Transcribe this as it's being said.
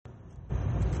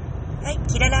はい、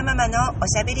キララママのお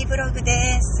しゃべりブログで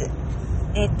す。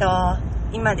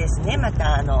今ですね、ま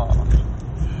た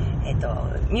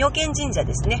妙見神社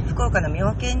ですね、福岡の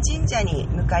妙見神社に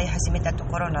向かい始めたと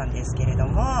ころなんですけれど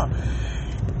も、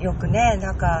よくね、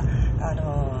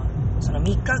その3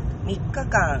日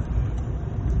間、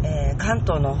関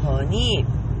東の方に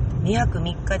2泊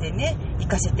3日でね行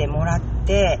かせてもらっ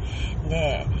て、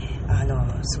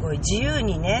すごい自由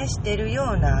にねしてる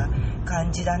ような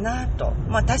感じだなと。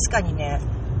確かにね、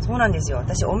そうなんですよ。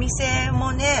私お店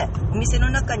もね、お店の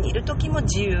中にいる時も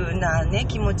自由なね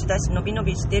気持ちだし、のびの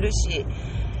びしてるし、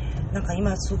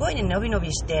今すごいねのびの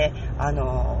びして、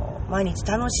毎日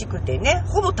楽しくてね、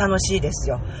ほぼ楽しいです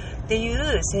よってい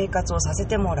う生活をさせ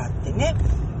てもらってね、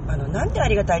なんてあ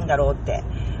りがたいんだろうって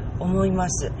思いま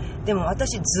す。でも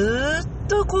私ずっ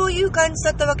とこういう感じ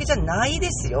だったわけじゃないで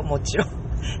すよ、もちろんっ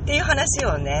ていう話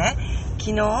をね、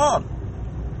昨日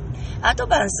アド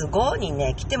バンス5に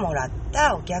ね来てもらっ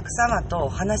たお客様とお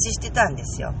話ししてたんで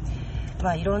すよ。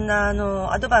いろんな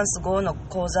アドバンス5の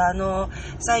講座の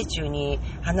最中に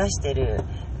話してる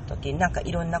時に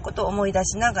いろんなことを思い出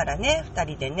しながらね、2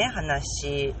人でね話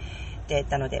して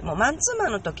たので、もうマンツーマ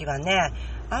ンの時はね、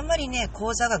あんまりね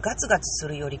講座がガツガツす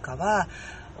るよりかは、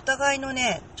お互いの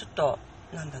ねちょっと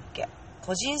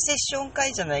個人セッション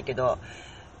会じゃないけど、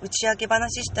打ち明け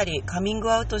話したりカミン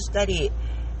グアウトしたり、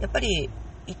やっぱり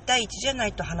1対1じゃな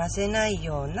いと話せない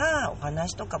ようなお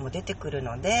話とかも出てくる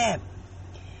ので、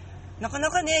なか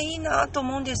なかねいいなと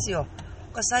思うんですよ。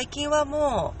最近は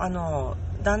もう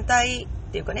団体っ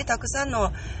ていうかね、たくさん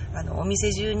のお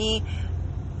店中に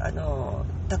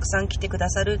たくさん来てくだ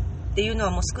さるっていうの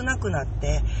はもう少なくなっ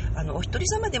て、お一人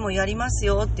様でもやります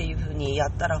よっていう風にや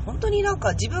ったら、本当に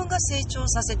自分が成長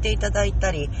させていただい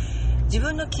たり、自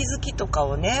分の気づきとか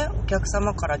をねお客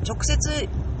様から直接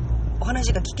お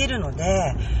話が聞けるの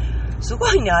で、す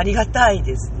ごいねありがたい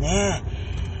ですね。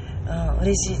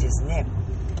嬉しいですね。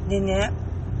でね、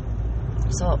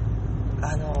そう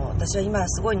私は今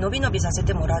すごいのびのびさせ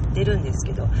てもらってるんです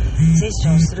けど、セッシ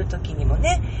ョンする時にも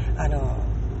ね、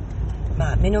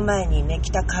目の前にね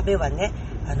来た壁はね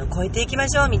越えていきま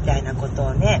しょうみたいなこと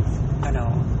をね、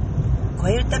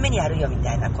越えるためにあるよみ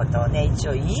たいなことをね一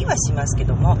応言いはしますけ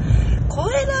ども、越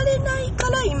えられない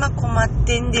から今困っ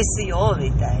てんですよ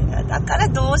みたいな、だから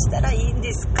どうしたらいいん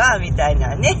ですかみたい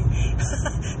なね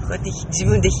こうやって自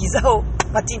分で膝を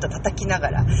パチンと叩きなが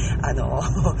ら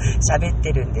喋っ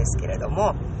てるんですけれど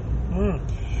も、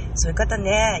そういう方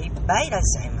ねいっぱいいらっ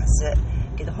しゃいます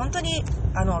けど、本当に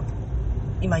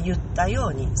今言ったよ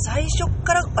うに最初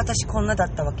から私こんなだっ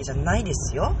たわけじゃないで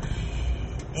すよ。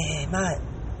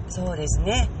そうです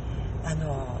ね、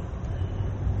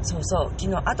昨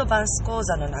日アドバンス講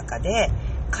座の中で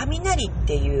雷っ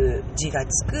ていう字が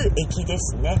つく駅で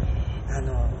すね、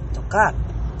とか、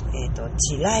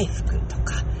地来福と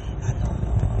か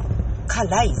家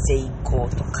来税行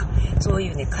とか、そうい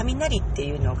うね雷って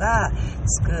いうのが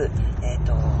つく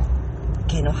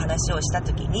系の話をした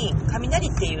ときに、雷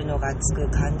っていうのがつく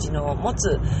漢字の持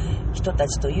つ人た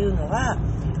ちというのは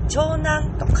長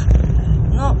男とか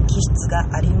の気質が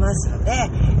ありますので、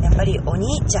やっぱりお兄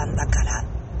ちゃんだから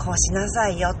こうしなさ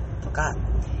いよとか、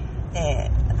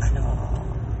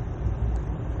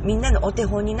みんなのお手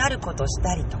本になることをし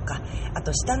たりとか、あ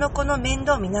と下の子の面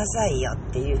倒見なさいよっ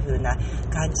ていう風な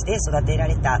感じで育てら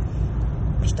れた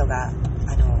人が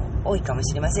多いかも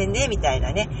しれませんねみたい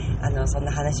なね、そん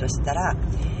な話をしてたら、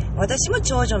私も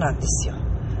長女なんですよ。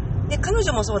で彼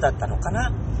女もそうだったのか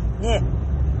な。で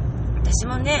私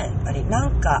もね、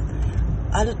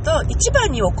あると一番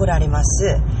に怒られま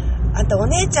す。あんたお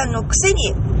姉ちゃんのくせ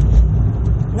に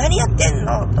何やってん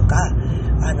のとか、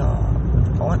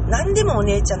何でもお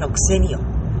姉ちゃんのくせによ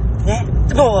ね、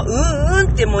もう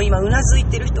ってもう今うなずい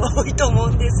てる人多いと思う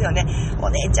んですよね。お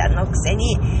姉ちゃんのくせ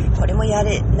にこれもや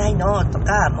れないのと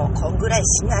か、もうこのぐらい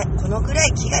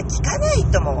気が利かない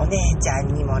ともお姉ちゃ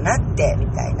んにもなってみ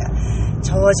たいな、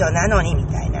長女なのにみ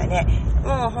たいなね、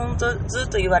もうほんとずっ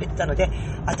と言われてたので、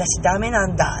私ダメな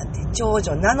んだって、長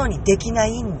女なのにできな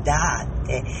いんだっ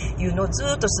ていうのをず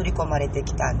っと刷り込まれて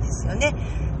きたんですよね。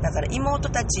だから妹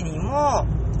たちにも、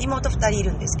妹2人い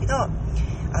るんですけど、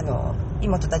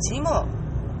妹たちにも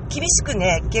厳しく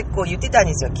ね結構言ってたん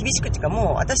ですよ。厳しくっていうか、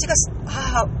もう私が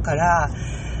母から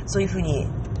そういう風に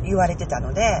言われてた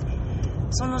ので、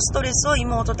そのストレスを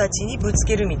妹たちにぶつ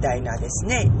けるみたいなです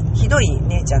ね、ひどい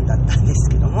姉ちゃんだったんです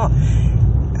けども、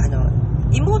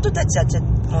妹たちは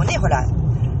もうね、ほら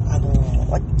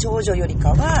長女よりか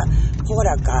はおお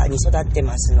らかに育って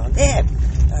ますので、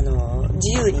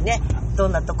自由にねど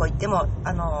んなとこ行っても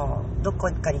ど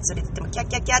こかに連れてってもキャッ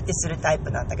キャッキャってするタイ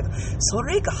プなんだけど、そ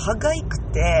れが歯がゆく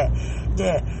て、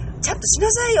でちゃんとし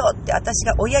なさいよって私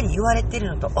が親に言われて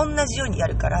るのと同じようにや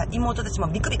るから、妹たちも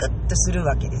ビクビクってする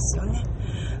わけですよね。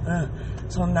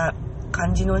そんな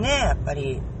感じのね、やっぱ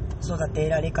り育て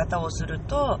られ方をする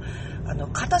と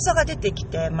硬さが出てき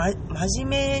て、真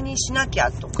面目にしなき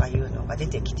ゃとかいうのが出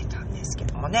てきてたんですけ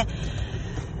どもね。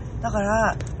だか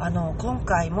ら今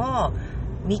回も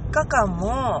3日間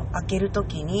も空けると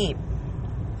きに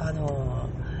も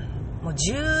う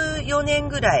14年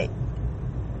ぐらい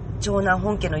長男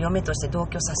本家の嫁として同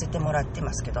居させてもらって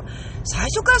ますけど、最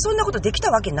初からそんなことでき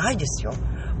たわけないですよ。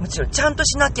もちろんちゃんと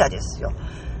しなきゃですよ。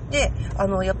で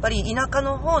やっぱり田舎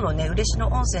の方のね、嬉野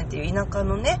温泉っていう田舎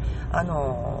のね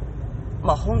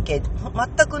本家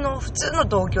全くの普通の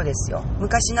同居ですよ。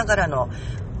昔ながらの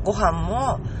ご飯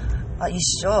も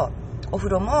一緒、お風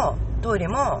呂もトイレ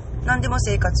も何でも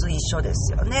生活一緒で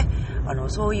すよね。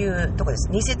そういうとこです。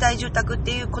2世帯住宅っ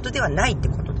ていうことではないって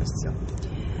ことですよ。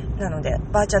なので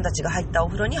ばあちゃんたちが入ったお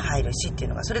風呂に入るしっていう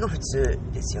のが、それが普通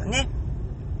ですよね。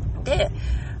で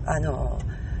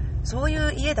そうい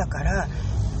う家だから、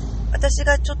私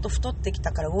がちょっと太ってき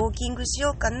たからウォーキングし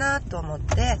ようかなと思っ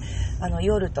て、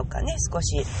夜とかね、少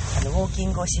しウォーキ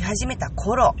ングをし始めた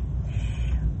頃、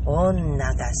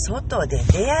女が外で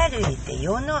出歩いて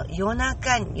夜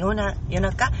中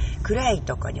暗い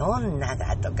とこに女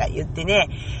がとか言ってね、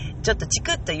ちょっとチ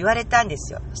クッと言われたんで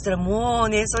すよ。そしたらもう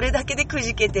ね、それだけでく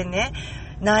じけてね、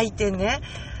泣いてね、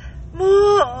もう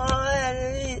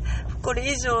こ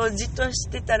れ以上じっとし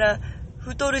てたら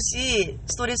太るし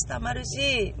ストレス溜まる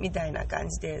しみたいな感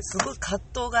じですごい葛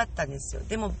藤があったんですよ。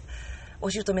でもお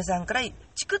姑さんから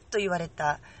チクッと言われ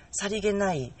たさりげ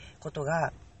ないこと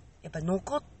がやっぱり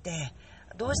残って、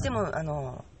どうして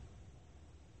も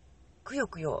くよ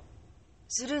くよ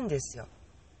するんですよ。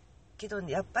けど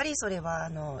やっぱりそれは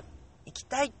行き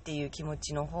たいっていう気持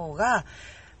ちの方が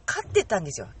勝ってたん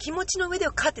ですよ。気持ちの上で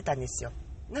は勝ってたんですよ。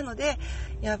なので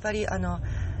やっぱり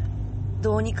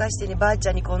どうにかしてね、ばあち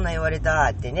ゃんにこんな言われた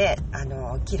ってね、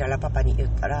キララパパに言っ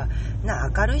たら、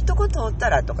明るいとこ通った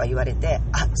らとか言われて、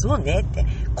そうねって、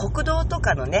国道と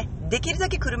かのね、できるだ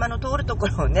け車の通るとこ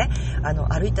ろをね、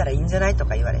歩いたらいいんじゃないと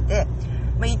か言われて、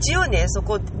一応ね、そ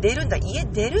こ家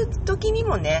出る時に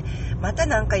もね、また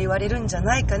なんか言われるんじゃ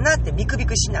ないかなってビクビ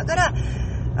クしながら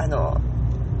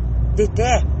出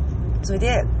て、それ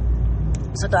で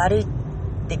外歩い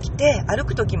てきて、歩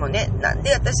く時もね、なん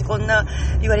で私こんな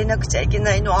言われなくちゃいけ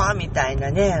ないのみたい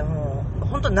なね、もう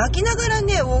本当泣きながら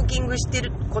ねウォーキングして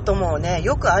ることもね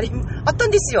よくあった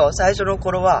んですよ、最初の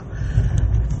頃は。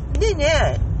で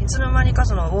ね、いつの間にか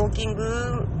そのウォーキン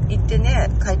グ行ってね、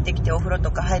帰ってきてお風呂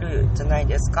とか入るじゃない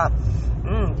ですか。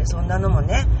でそんなのも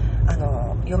ね、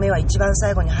嫁は一番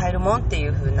最後に入るもんってい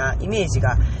う風なイメージ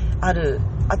があっ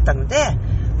たので、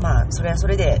それはそ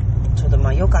れでちょうど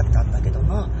良かったんだけど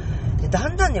も、でだ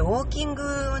んだんねウォーキング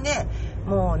をね、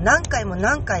もう何回も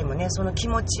ね、その気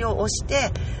持ちを押し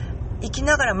て行き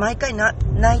ながら毎回泣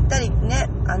いたりね、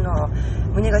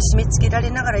胸が締め付けら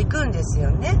れながら行くんですよ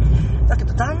ね。だけ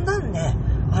どだんだんね、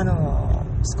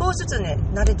少しずつね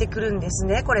慣れてくるんです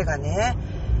ね、これがね。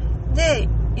で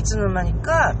いつの間に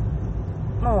か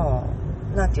も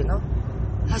う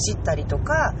走ったりと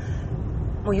か、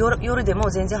もう夜でも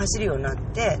全然走るようになっ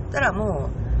て、たらも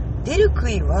う出る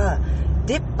杭は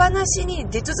出っ放しに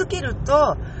出続ける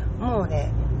と、もう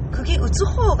ね釘打つ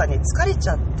方がね疲れち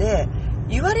ゃって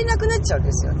言われなくなっちゃうん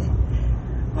ですよね。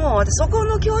もう私そこ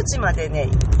の境地までね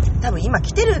多分今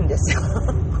来てるんですよ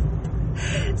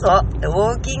そう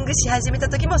ウォーキングし始めた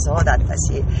時もそうだった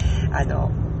し、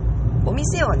お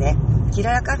店をね、キ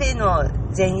ララカフェの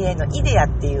前衛のイデアっ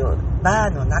ていう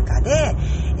バーの中で、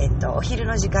お昼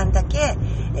の時間だけ、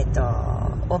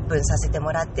オープンさせて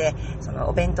もらって、その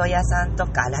お弁当屋さんと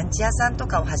かランチ屋さんと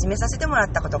かを始めさせてもらっ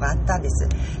たことがあったんです。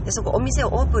でそこお店を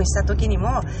オープンした時に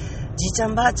もじいちゃ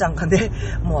んばあちゃんがね、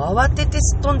もう慌てて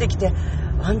すっ飛んできて、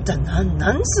あんた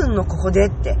何すんのここで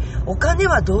って、お金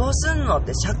はどうすんのっ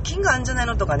て、借金があるんじゃない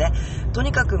のとかね、と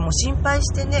にかくもう心配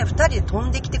してね、2人で飛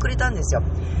んできてくれたんですよ。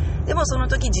でもその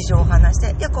時事情を話し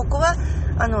て、いやここは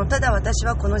ただ私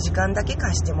はこの時間だけ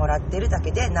貸してもらってるだ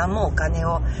けで、何もお金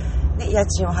を、ね、家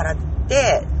賃を払っ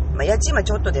て、家賃は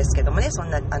ちょっとですけどもね、そん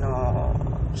な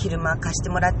昼間貸して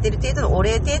もらってる程度のお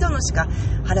礼程度のしか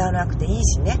払わなくていい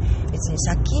しね、別に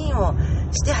借金を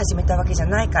して始めたわけじゃ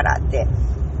ないからって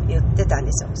言ってたん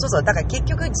ですよ。そうだから結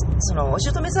局そのお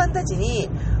姑さんたちに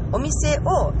お店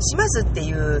をしますって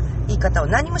いう言い方を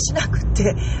何もしなくっ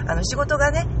て、仕事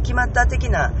がね決まった的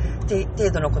な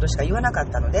程度のことしか言わなかっ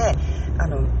たので、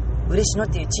嬉野っ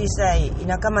ていう小さい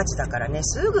田舎町だからね、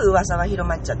すぐ噂は広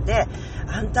まっちゃって、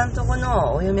あんたんとこ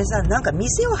のお嫁さんなんか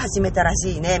店を始めたら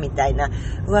しいねみたいな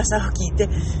噂を聞いて、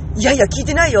いやいや聞い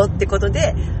てないよってこと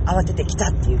で慌ててきた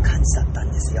っていう感じだった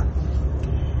んですよ。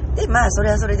でまあそ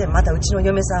れはそれで、またうちの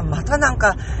嫁さんまたなん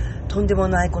かとんでも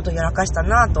ないことやらかした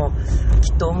なと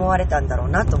きっと思われたんだろう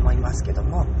なと思いますけど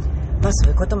も、まあそ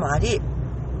ういうこともあり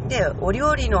で、お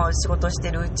料理の仕事し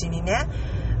てるうちにね、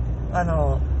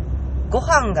ご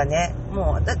飯がね、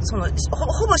もう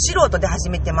ほぼ素人で始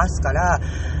めてますから、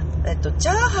チ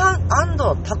ャーハン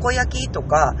&たこ焼きと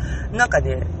かなんか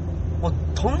ね、もう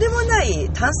とんでもない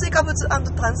炭水化物&炭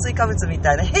水化物み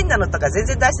たいな変なのとか全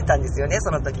然出してたんですよね、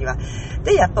その時は。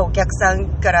でやっぱお客さん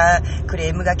からクレ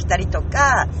ームが来たりと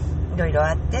かいろいろ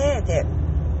あって、で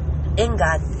縁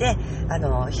があって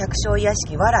百姓屋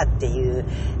敷わらっていう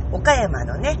岡山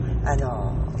のね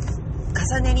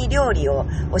重ね煮料理を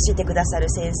教えてくださる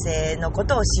先生のこ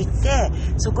とを知って、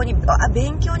そこに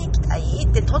勉強に行きたい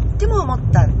ってとっても思っ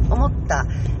た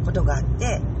ことがあっ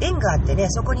て、縁があってね、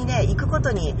そこにね行くこ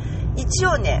とに一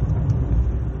応ね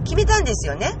決めたんです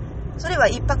よね。それは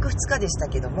1泊2日でした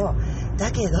けども、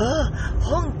だけど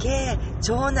本家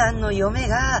長男の嫁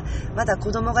がまだ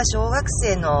子供が小学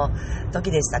生の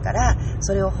時でしたから、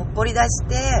それをほっぽり出し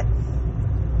て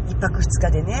1泊2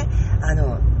日でね、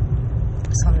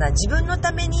そんな自分の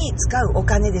ために使うお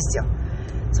金ですよ。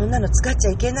そんなの使っち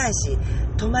ゃいけないし、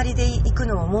泊まりで行く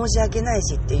のも申し訳ない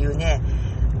しっていうね、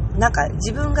なんか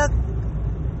自分が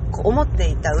思って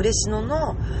いた嬉野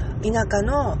の田舎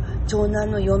の長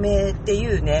男の嫁って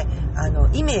いうね、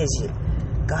イメージ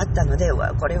があったので、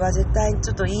これは絶対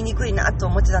ちょっと言いにくいなと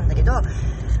思ってたんだけど、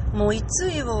もうい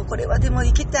ついをこれはでも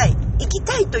行きたい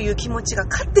という気持ちが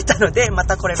勝ってたので、ま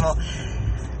たこれも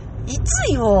い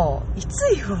ついを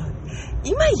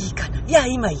今いいかな、いや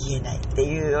今言えないって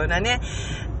いうようなね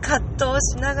葛藤を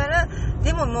しながら、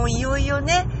でももういよいよ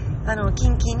ねキ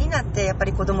ンキンになって、やっぱ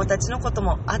り子供たちのこと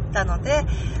もあったので、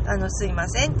すいま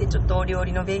せんって、ちょっとお料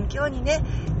理の勉強にね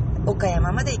岡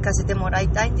山まで行かせてもらい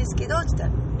たいんですけどって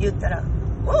言ったら、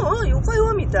よか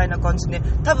よみたいな感じで、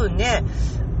多分ね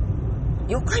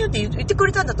よかよって言ってく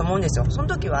れたんだと思うんですよ。その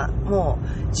時はも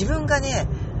う自分がね、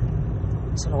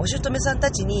そのお姑さん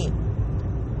たちに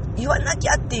言わなき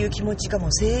ゃっていう気持ちがも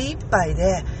う精一杯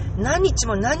で、何日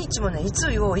もねいつ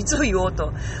言おう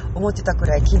と思ってたく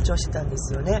らい緊張してたんで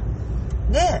すよね。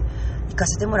で行か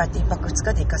せてもらって、1泊2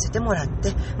日で行かせてもらっ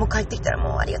て、もう帰ってきたら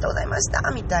もうありがとうございまし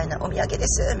たみたいな、お土産で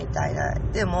すみたいな、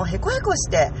でもうへこへこし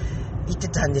て行って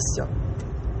たんですよ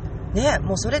ね。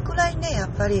もうそれくらいね、やっ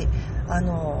ぱり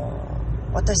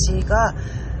私が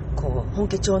こう本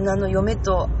家長男の嫁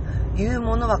という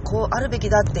ものはこうあるべき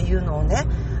だっていうのをね、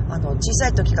小さ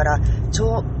い時から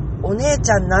お姉ち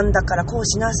ゃんなんだからこう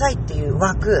しなさいっていう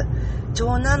枠、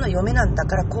長男の嫁なんだ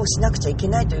からこうしなくちゃいけ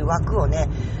ないという枠をね、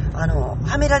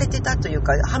はめてたという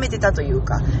か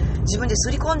自分で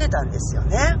刷り込んでたんですよ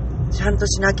ね。ちゃんと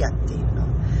しなきゃっていう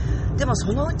の。でも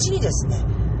そのうちにですね、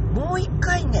もう一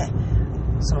回ね、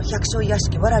その百姓屋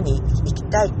敷わらに行き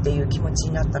たいっていう気持ち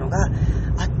になったのが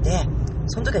あって、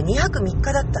その時は2泊3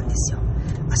日だったんですよ。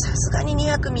さすがに2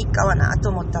泊3日はなと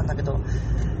思ったんだけど、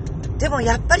でも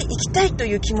やっぱり行きたいと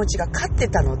いう気持ちが勝って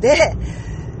たので、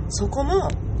そこも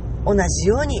同じ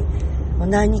ようにもう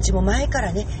何日も前か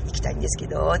らね、行きたいんですけ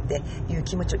どっていう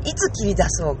気持ちをいつ切り出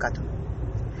そうかと。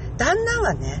旦那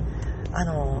はね、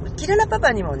キララパ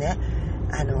パにもね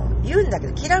言うんだけ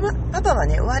ど、キララパパは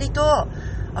ね割と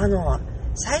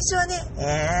最初はね、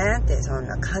ってそん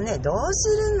な金どう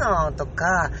するのと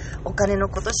か、お金の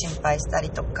こと心配したり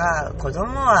とか、子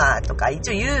供はとか一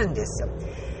応言うんですよ。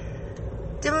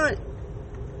でも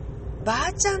ば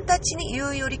あちゃんたちに言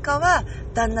うよりかは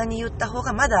旦那に言った方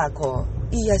がまだこ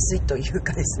う言いやすいという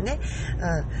かですね、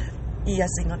言いや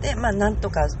すいので、なん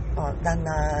とか旦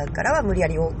那からは無理や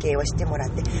り OK をしてもらっ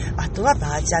て、あとは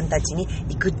ばあちゃんたちに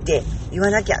行くって言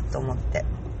わなきゃと思って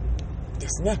で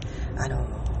すね、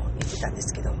言ってたんで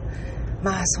すけど、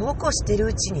そうこうしてる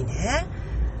うちにね、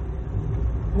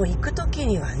もう行く時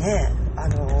にはね、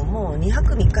もう2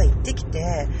泊3日行ってき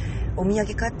てお土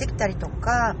産買ってきたりと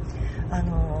か、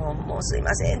もうすい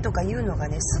ませんとか言うのが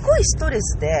ね、すごいストレ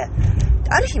スで、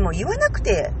ある日も言わなく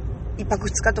て1泊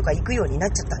2日とか行くようにな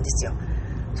っちゃったんですよ。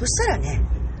そしたらね、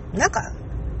なんか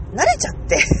慣れちゃっ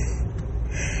て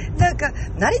なんか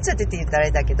慣れちゃってって言ったらあ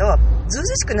れだけど、ずう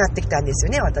ずうしくなってきたんです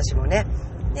よね、私もね。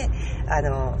で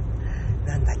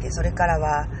なんだっけ、それから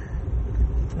は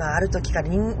ある時から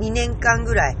 2年間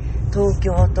ぐらい東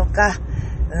京とか、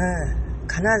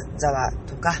金沢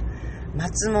とか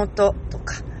松本と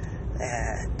か、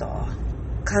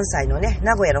関西のね、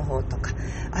名古屋の方とか、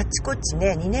あっちこっち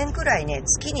ね、2年くらいね、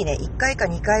月にね、1回か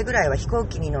2回ぐらいは飛行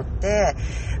機に乗って、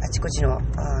あちこちの、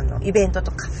イベント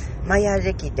とか、マイヤー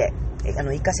歴で、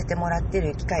行かせてもらって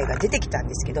る機会が出てきたん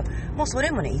ですけど、もうそれ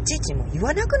もね、いちいちもう言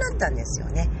わなくなったんですよ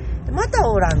ね。また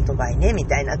おらんとばいね、み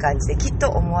たいな感じできっと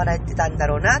思われてたんだ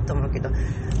ろうなと思うけど、も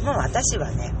う私は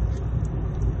ね、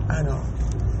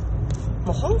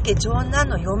もう本家長男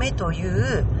の嫁とい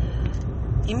う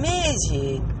イメー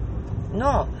ジ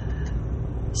の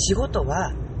仕事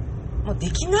はもう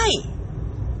できない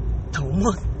と思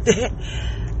って、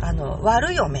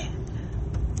悪い嫁、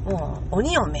もう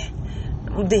鬼嫁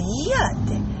でいいやっ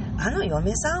て、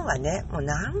嫁さんはね、もう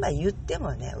何倍言って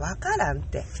もね、わからんっ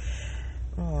て、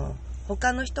もう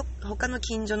他の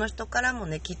近所の人からも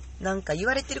ね、なんか言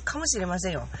われてるかもしれませ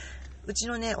んよ。うち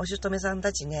のね、お姑さん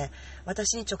たちね、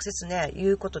私に直接ね、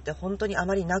言うことって本当にあ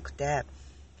まりなくて、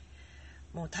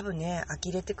もう多分ね、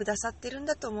呆れてくださってるん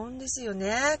だと思うんですよ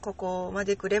ね。ここま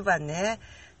で来ればね。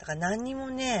だから何にも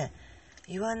ね、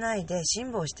言わないで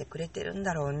辛抱してくれてるん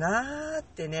だろうなーっ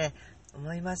てね、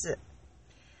思います。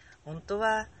本当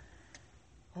は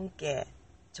本家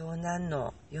長男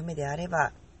の嫁であれ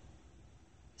ば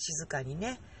静かに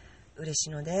ね、嬉しい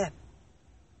ので、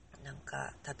なん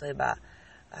か例えば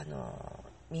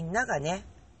みんながね、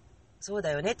そう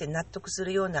だよねって納得す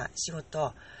るような仕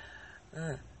事、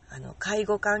介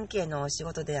護関係の仕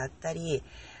事であったり、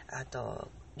あと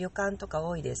旅館とか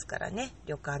多いですからね、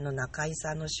旅館の仲居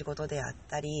さんの仕事であっ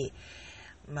たり、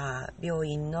病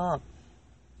院の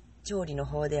調理の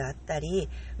方であったり、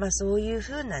そういう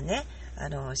風なね、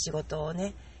仕事を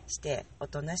ねしてお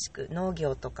となしく、農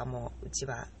業とかもうち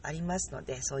はありますの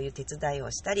で、そういう手伝い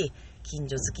をしたり、近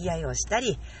所付き合いをした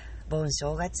り、盆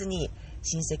正月に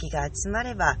親戚が集ま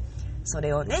ればそ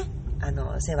れをね、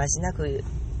世話しなく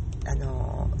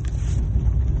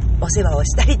お世話を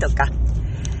したりとか、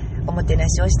おもてな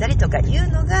しをしたりとかいう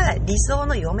のが理想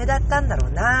の嫁だったんだろ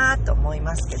うなと思い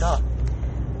ますけど、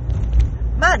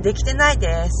できてない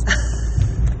です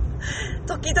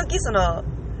時々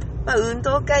運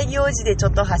動会行事でちょ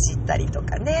っと走ったりと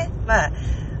かね、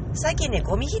最近ね、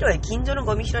近所の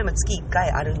ゴミ拾いも月1回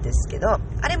あるんですけど、あ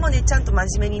れもね、ちゃんと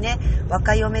真面目にね、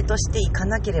若嫁として行か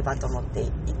なければと思って行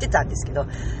ってたんですけど、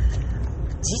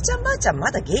じいちゃんばあちゃんま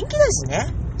だ元気だし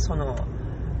ね、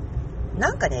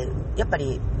なんかね、やっぱ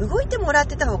り動いてもらっ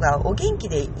てた方がお元気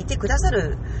でいてくださ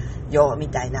るよみ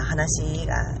たいな話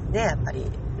がね、やっぱり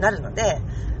なるので、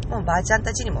もうばあちゃん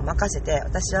たちにも任せて、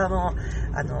私はもう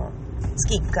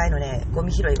月1回のね、ゴ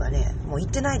ミ拾いはね、もう行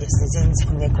ってないですね、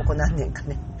全然ね、ここ何年か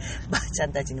ね、ばあちゃ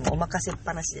んたちにもお任せっ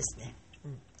ぱなしですね。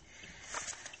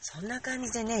そんな感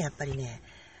じでね、やっぱりね、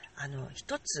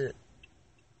一つ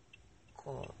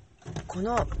こ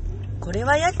れ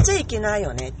はやっちゃいけない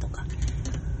よねとか、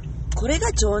これ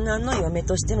が長男の嫁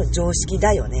としての常識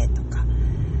だよねとか、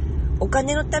お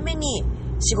金のために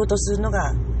仕事するの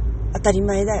が当たり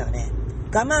前だよね、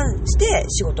我慢して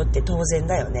仕事って当然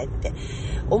だよねって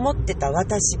思ってた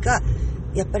私が、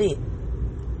やっぱり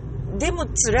でも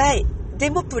辛い、で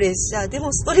もプレッシャー、で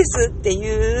もストレスって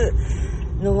いう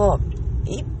のを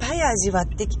いっぱい味わっ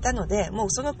てきたので、もう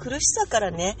その苦しさか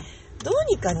らね、どう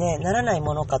にかねならない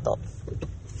ものかと、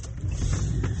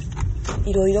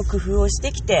いろいろ工夫をし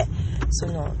てきて、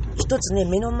一つね、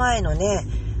目の前のね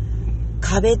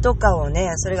壁とかを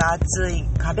ね、それが厚い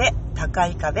壁、高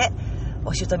い壁、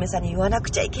お姑さんに言わな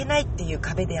くちゃいけないっていう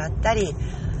壁であったり、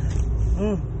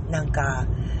なんか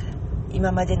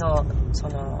今までの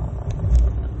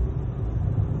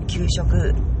給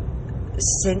食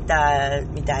センタ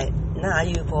ーみたいな、ああ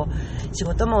いう仕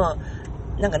事も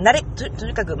なんかと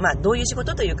にかくどういう仕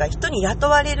事というか、人に雇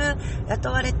われて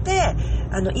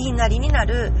言いなりにな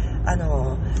る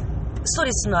スト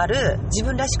レスのある自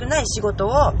分らしくない仕事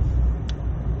を我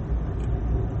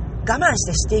慢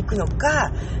していくの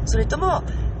か、それとも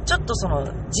ちょっと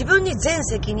自分に全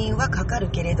責任はかか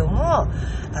るけれども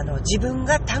自分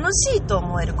が楽しいと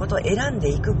思えることを選ん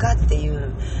でいくかってい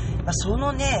う、そ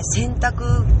のね選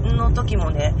択の時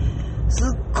もね、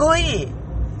すっごい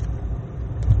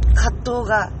葛藤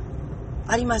が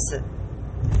あります。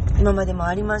今までも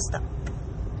ありました。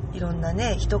いろんな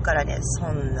ね人からね、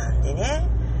そんなんでね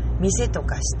店と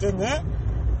かしてね、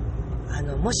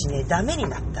もしねダメに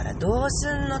なったらどう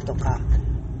すんのとか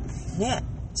ね、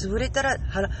潰れたら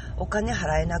お金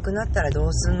払えなくなったらど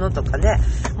うすんのとかね、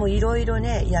もういろいろ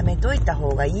ね、やめといた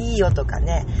方がいいよとか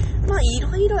ね、い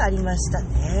ろいろありました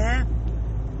ね。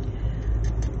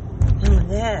でも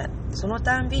ね、その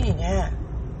たんびにね、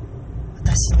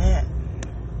私ね、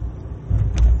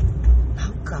な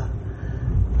んか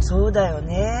そうだよ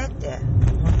ねって、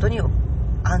本当に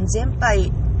安全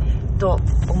牌と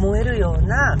思えるよう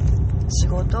な仕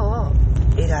事を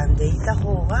選んでいた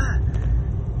方が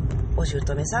お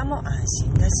姑さんも安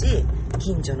心だし、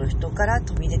近所の人から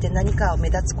飛び出て何かを目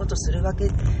立つことするわけ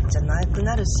じゃなく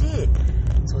なるし、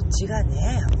そっちが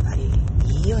ねやっぱり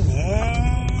いいよ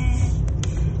ね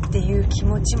っていう気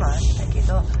持ちもあったけ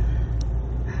ど、やっ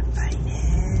ぱり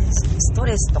ねスト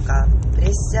レスとかプレ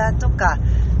ッシャーとか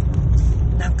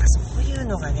なんかそういう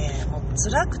のがねもう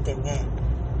辛くてね、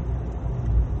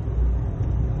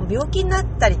病気になっ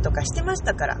たりとかしてまし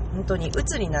たから、本当に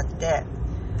鬱になって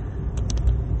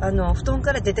布団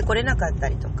から出てこれなかった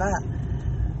りとか、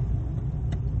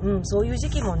そういう時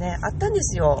期もねあったんで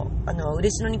すよ。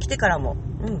嬉野に来てからも、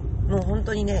もう本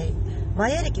当にねマ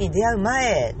ヤ暦に出会う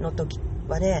前の時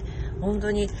はね、本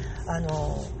当に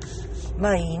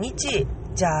毎日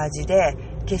ジャージで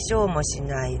化粧もし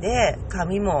ないで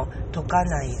髪も溶か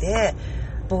ないで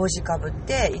帽子かぶっ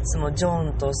ていつもジ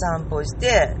ョンと散歩し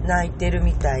て泣いてる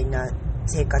みたいな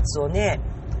生活をね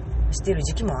してる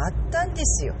時期もあったんで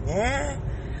すよね。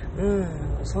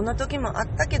そんな時もあっ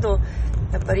たけど、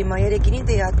やっぱりマヤ暦に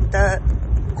出会った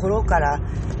頃から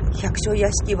百姓屋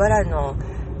敷わらの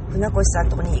船越さん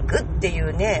のとこに行くってい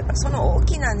うね、その大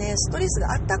きなねストレス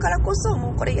があったからこそ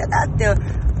もうこれ嫌だって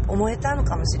思えたの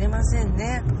かもしれません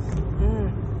ね。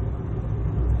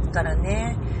だから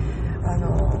ね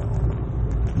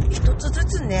一つず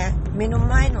つね目の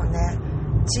前のね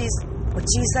小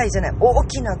さいじゃない大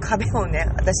きな壁をね、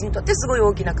私にとってすごい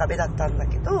大きな壁だったんだ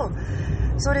けど、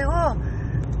それを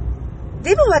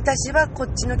でも私はこ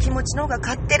っちの気持ちの方が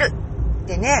勝ってるっ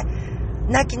てね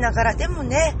泣きながらでも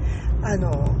ね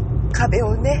壁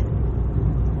をね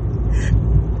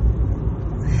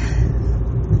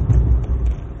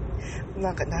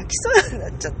なんか泣きそうにな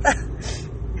っちゃった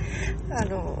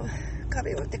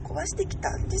壁をね壊してき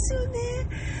たんですよね。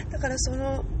だから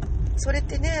それっ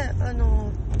てね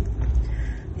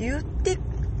言って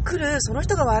くるその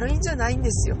人が悪いんじゃないん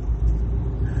ですよ。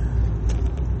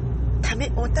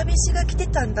お試しが来て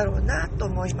たんだろうなと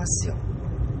思いますよ。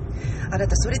あな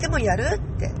たそれでもやるっ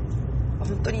て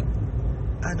本当に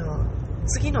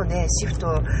次のねシフト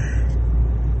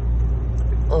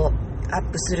をア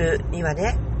ップするには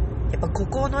ねやっぱこ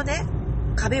このね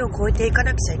壁を越えていか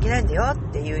なくちゃいけないんだよっ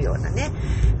ていうようなね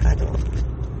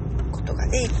ことが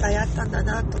ねいっぱいあったんだ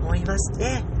なと思います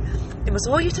ね。でも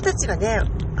そういう人たちがね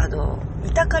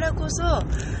いたからこそ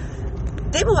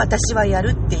でも私はや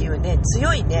るっていうね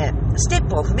強いねステッ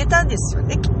プを踏めたんですよ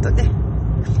ね、きっとね。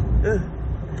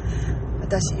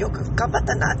私よく頑張っ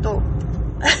たなと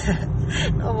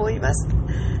思います。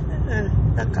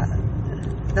なんか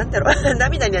なんだろう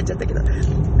涙になっちゃったけど、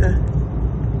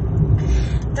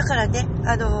だからね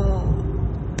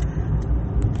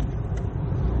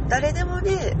誰でも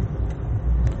ね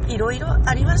いろいろ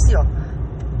ありますよ。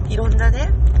いろんなね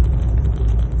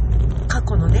過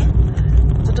去のね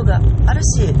ことがある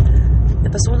し、やっ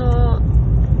ぱ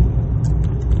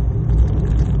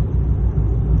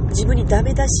自分にダ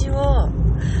メ出しを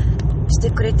して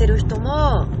くれてる人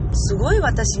もすごい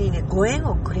私にねご縁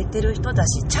をくれてる人だ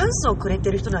しチャンスをくれ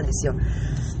てる人なんですよ。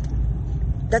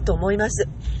だと思います。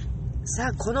さ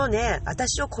あこのね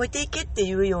私を超えていけって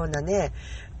いうようなね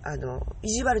意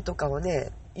地悪とかを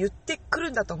ね言ってく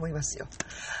るんだと思いますよ。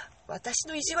私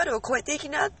の意地悪を超えていき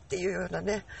なっていうような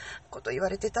ねことを言わ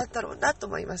れてたんだろうなと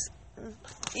思います。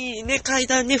いいね階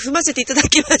段ね踏ませていただ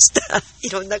きましたい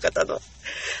ろんな方の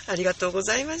ありがとうご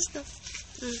ざいました。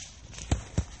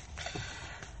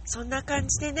そんな感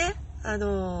じでね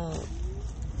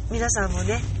皆さんも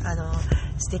ね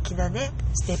素敵なね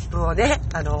ステップをね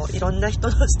いろんな人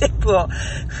のステップを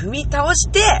踏み倒し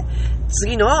て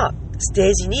次のス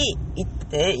テージに行っ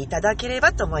ていただけれ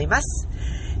ばと思います。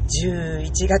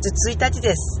11月1日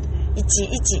です。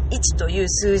111という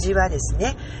数字はです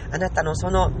ね、あなたの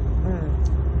その、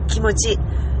気持ち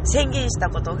宣言した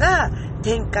ことが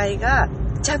展開が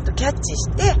ちゃんとキャッチし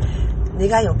て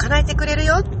願いを叶えてくれる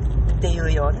よっていう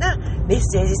ようなメッ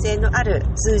セージ性のある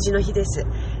数字の日です。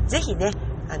ぜひね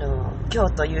今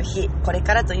日という日これ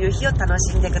からという日を楽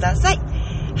しんでください。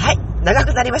はい、長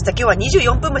くなりました。今日は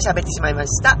24分も喋ってしまいま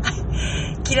した。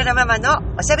キララママの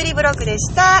おしゃべりブログで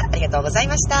した。ありがとうござい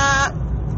ました。